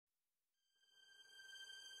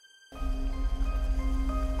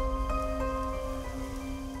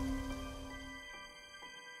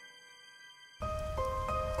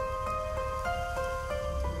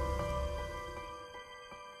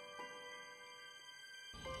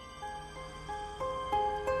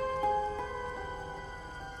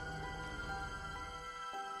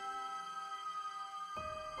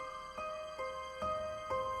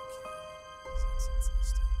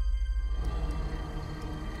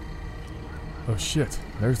Oh shit,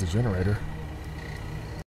 there's the generator.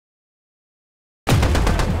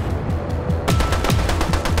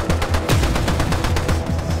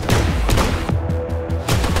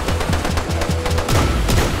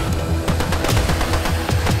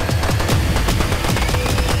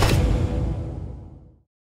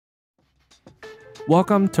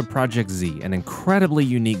 Welcome to Project Z, an incredibly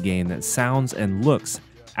unique game that sounds and looks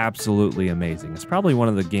absolutely amazing. It's probably one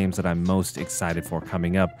of the games that I'm most excited for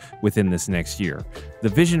coming up within this next year. The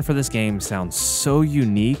vision for this game sounds so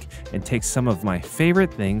unique and takes some of my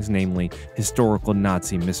favorite things, namely historical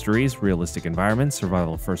Nazi mysteries, realistic environments,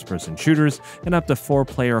 survival first-person shooters, and up to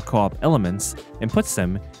 4-player co-op elements, and puts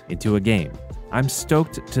them into a game. I'm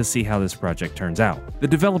stoked to see how this project turns out. The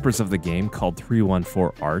developers of the game, called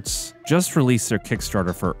 314 Arts, just released their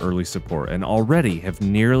Kickstarter for early support and already have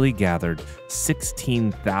nearly gathered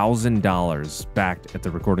 $16,000 backed at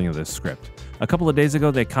the recording of this script. A couple of days ago,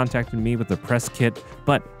 they contacted me with a press kit,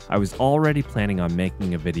 but I was already planning on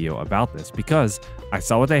making a video about this because I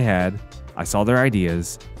saw what they had, I saw their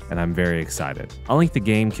ideas, and I'm very excited. I'll link the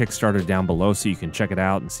game Kickstarter down below so you can check it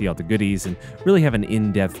out and see all the goodies and really have an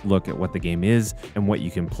in-depth look at what the game is and what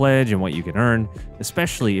you can pledge and what you can earn,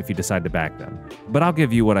 especially if you decide to back them. But I'll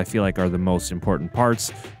give you what I feel like are the most important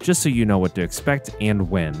parts, just so you know what to expect and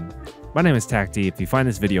when. My name is Tacti. If you find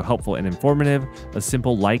this video helpful and informative, a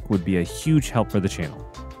simple like would be a huge help for the channel.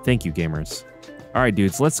 Thank you, gamers. Alright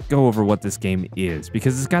dudes, let's go over what this game is,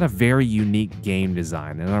 because it's got a very unique game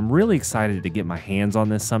design, and I'm really excited to get my hands on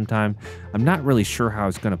this sometime. I'm not really sure how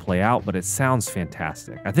it's going to play out, but it sounds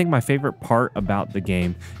fantastic. I think my favorite part about the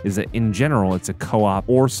game is that in general, it's a co-op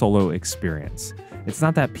or solo experience. It's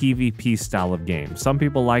not that PvP style of game. Some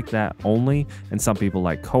people like that only, and some people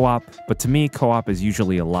like co-op, but to me, co-op is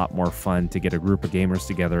usually a lot more fun to get a group of gamers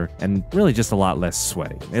together, and really just a lot less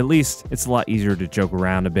sweaty. At least, it's a lot easier to joke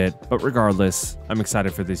around a bit, but regardless, I'm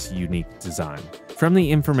excited for this unique design. From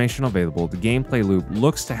the information available, the gameplay loop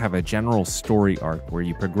looks to have a general story arc where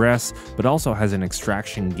you progress, but also has an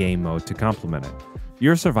extraction game mode to complement it.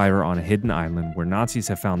 You're a survivor on a hidden island where Nazis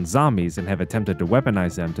have found zombies and have attempted to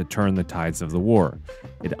weaponize them to turn the tides of the war.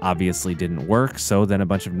 It obviously didn't work, so then a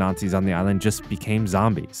bunch of Nazis on the island just became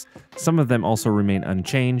zombies. Some of them also remain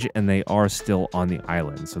unchanged, and they are still on the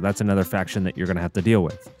island, so that's another faction that you're going to have to deal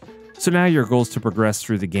with. So now your goal is to progress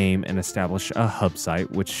through the game and establish a hub site,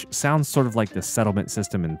 which sounds sort of like the settlement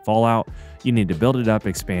system in Fallout. You need to build it up,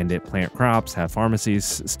 expand it, plant crops, have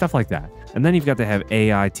pharmacies, stuff like that. And then you've got to have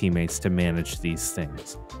AI teammates to manage these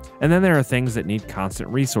things. And then there are things that need constant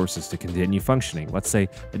resources to continue functioning. Let's say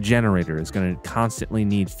a generator is going to constantly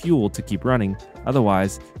need fuel to keep running,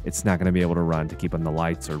 otherwise it's not going to be able to run to keep on the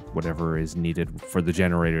lights or whatever is needed for the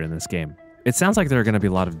generator in this game. It sounds like there are going to be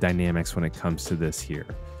a lot of dynamics when it comes to this here.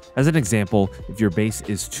 As an example, if your base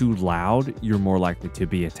is too loud, you're more likely to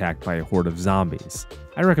be attacked by a horde of zombies.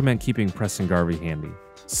 I recommend keeping Preston Garvey handy.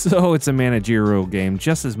 So it's a managerial game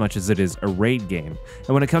just as much as it is a raid game, and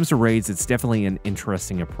when it comes to raids, it's definitely an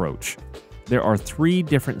interesting approach. There are 3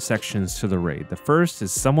 different sections to the raid. The first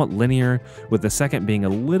is somewhat linear, with the second being a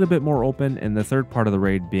little bit more open, and the third part of the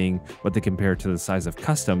raid being what they compare to the size of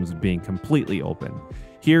customs being completely open.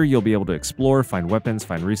 Here, you'll be able to explore, find weapons,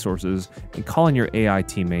 find resources, and call in your AI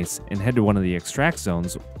teammates and head to one of the extract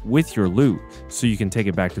zones with your loot so you can take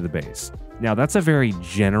it back to the base. Now, that's a very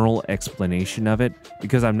general explanation of it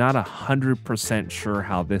because I'm not 100% sure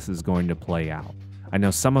how this is going to play out. I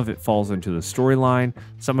know some of it falls into the storyline,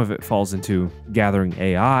 some of it falls into gathering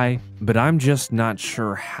AI, but I'm just not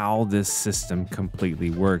sure how this system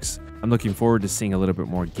completely works. I'm looking forward to seeing a little bit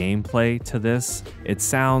more gameplay to this. It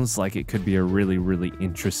sounds like it could be a really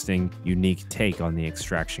interesting, unique take on the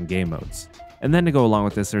extraction game modes. And then to go along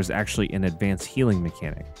with this, there's actually an advanced healing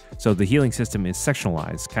mechanic. So the healing system is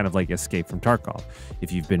sectionalized, kind of like Escape from Tarkov.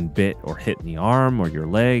 If you've been bit or hit in the arm or your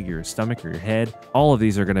leg or your stomach or your head, all of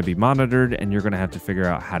these are going to be monitored, and you're going to have to figure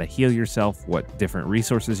out how to heal yourself, what different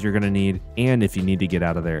resources you're going to need, and if you need to get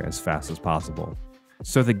out of there as fast as possible.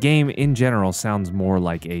 So the game in general sounds more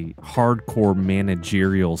like a hardcore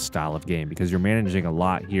managerial style of game because you're managing a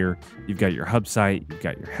lot here. You've got your hub site, you've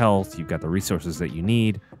got your health, you've got the resources that you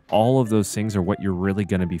need. All of those things are what you're really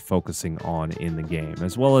going to be focusing on in the game,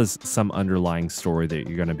 as well as some underlying story that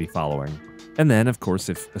you're going to be following. And then, of course,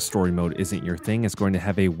 if a story mode isn't your thing, it's going to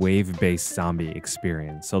have a wave-based zombie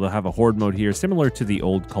experience. So they'll have a horde mode here, similar to the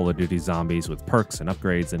old Call of Duty zombies with perks and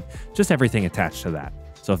upgrades and just everything attached to that.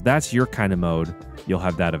 So if that's your kind of mode, you'll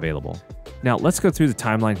have that available. Now, let's go through the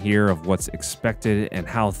timeline here of what's expected and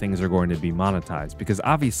how things are going to be monetized, because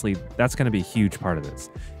obviously that's going to be a huge part of this.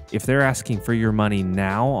 if they're asking for your money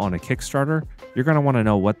now on a Kickstarter, you're going to want to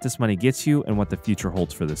know what this money gets you and what the future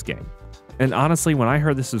holds for this game. And honestly, when I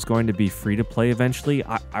heard this was going to be free to play eventually,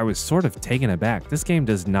 I was sort of taken aback. This game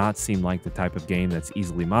does not seem like the type of game that's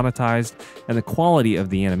easily monetized, and the quality of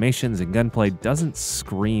the animations and gunplay doesn't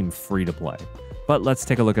scream free to play. But let's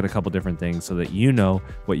take a look at a couple different things so that you know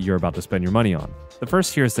what you're about to spend your money on. The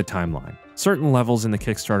first here is the timeline. Certain levels in the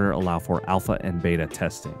Kickstarter allow for alpha and beta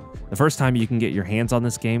testing. The first time you can get your hands on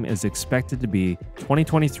this game is expected to be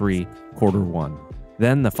 2023 Q1.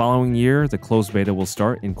 Then the following year, the closed beta will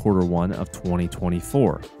start in Q1 of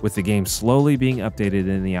 2024, with the game slowly being updated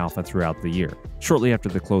in the alpha throughout the year. Shortly after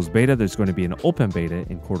the closed beta, there's going to be an open beta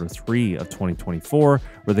in Q3 of 2024,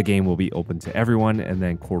 where the game will be open to everyone, and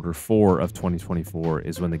then Q4 of 2024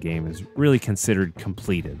 is when the game is really considered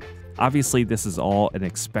completed. Obviously, this is all an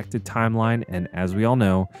expected timeline, and as we all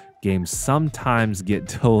know, games sometimes get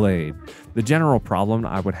delayed. The general problem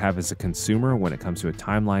I would have as a consumer when it comes to a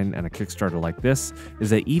timeline and a Kickstarter like this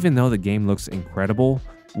is that even though the game looks incredible,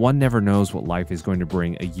 one never knows what life is going to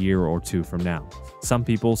bring a year or two from now. Some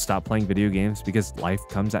people stop playing video games because life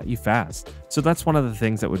comes at you fast. So that's one of the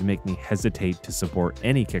things that would make me hesitate to support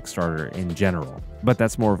any Kickstarter in general. But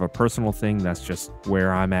that's more of a personal thing, that's just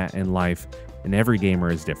where I'm at in life, and every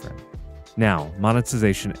gamer is different. Now,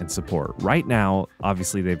 monetization and support. Right now,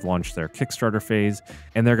 obviously they've launched their Kickstarter phase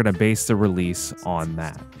and they're going to base the release on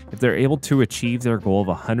that. If they're able to achieve their goal of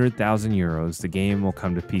 100,000 euros, the game will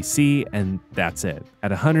come to PC and that's it.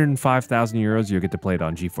 At 105,000 euros, you'll get to play it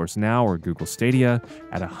on GeForce Now or Google Stadia.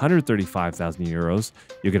 At 135,000 euros,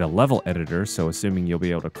 you'll get a level editor, so assuming you'll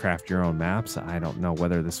be able to craft your own maps. I don't know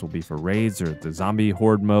whether this will be for raids or the zombie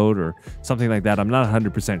horde mode or something like that. I'm not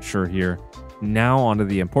 100% sure here. Now onto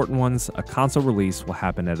the important ones. A console release will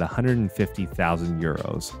happen at 150,000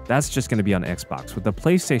 euros. That's just going to be on Xbox, with the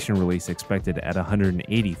PlayStation release expected at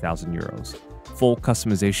 180,000 euros. Full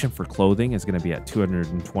customization for clothing is going to be at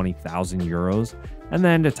 220,000 euros. And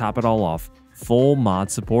then to top it all off, full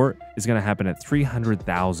mod support is going to happen at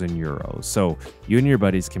 300,000 euros. So you and your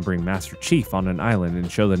buddies can bring Master Chief on an island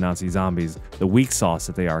and show the Nazi zombies the weak sauce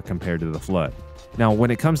that they are compared to the Flood. Now,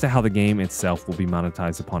 when it comes to how the game itself will be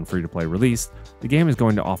monetized upon free-to-play release, the game is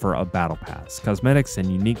going to offer a battle pass, cosmetics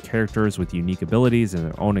and unique characters with unique abilities and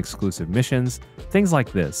their own exclusive missions, things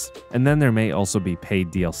like this. And then there may also be paid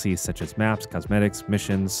DLC such as maps, cosmetics,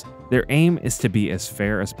 missions. Their aim is to be as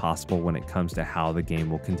fair as possible when it comes to how the game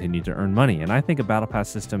will continue to earn money, and I think a battle pass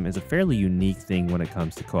system is a fairly unique thing when it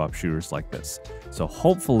comes to co-op shooters like this. So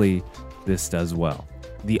hopefully this does well.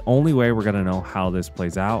 The only way we're going to know how this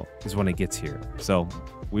plays out is when it gets here. So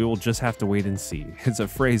we will just have to wait and see. It's a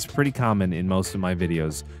phrase pretty common in most of my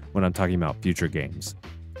videos when I'm talking about future games.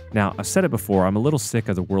 Now, I've said it before, I'm a little sick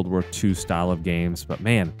of the World War II style of games, but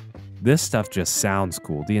man, this stuff just sounds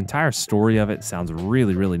cool. The entire story of it sounds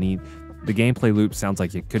really, really neat. The gameplay loop sounds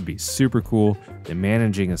like it could be super cool. The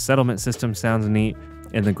managing a settlement system sounds neat.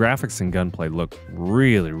 And the graphics and gunplay look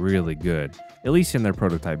really, really good, at least in their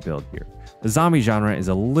prototype build here. The zombie genre is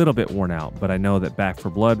a little bit worn out, but I know that Back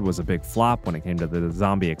 4 Blood was a big flop when it came to the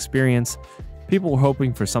zombie experience. People were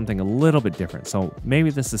hoping for something a little bit different, so maybe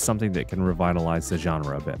this is something that can revitalize the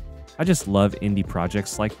genre a bit. I just love indie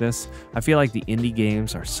projects like this. I feel like the indie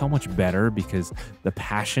games are so much better because the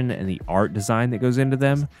passion and the art design that goes into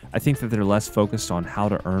them. I think that they're less focused on how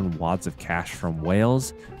to earn wads of cash from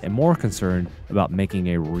whales and more concerned about making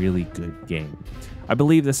a really good game. I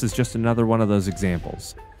believe this is just another one of those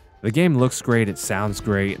examples. The game looks great, it sounds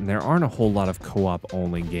great, and there aren't a whole lot of co-op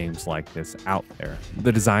only games like this out there.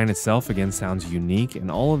 The design itself again sounds unique,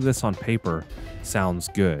 and all of this on paper sounds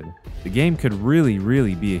good. The game could really,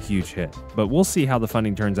 really be a huge hit, but we'll see how the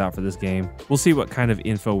funding turns out for this game. We'll see what kind of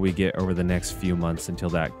info we get over the next few months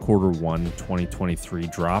until that Q1 2023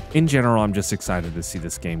 drop. In general, I'm just excited to see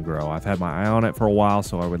this game grow. I've had my eye on it for a while,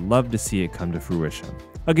 so I would love to see it come to fruition.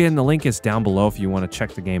 Again, the link is down below if you want to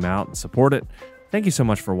check the game out and support it. Thank you so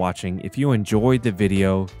much for watching. If you enjoyed the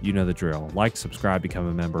video, you know the drill. Like, subscribe, become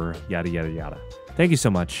a member, yada, yada, yada. Thank you so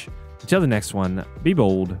much. Until the next one, be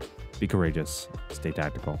bold, be courageous, stay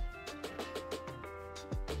tactical.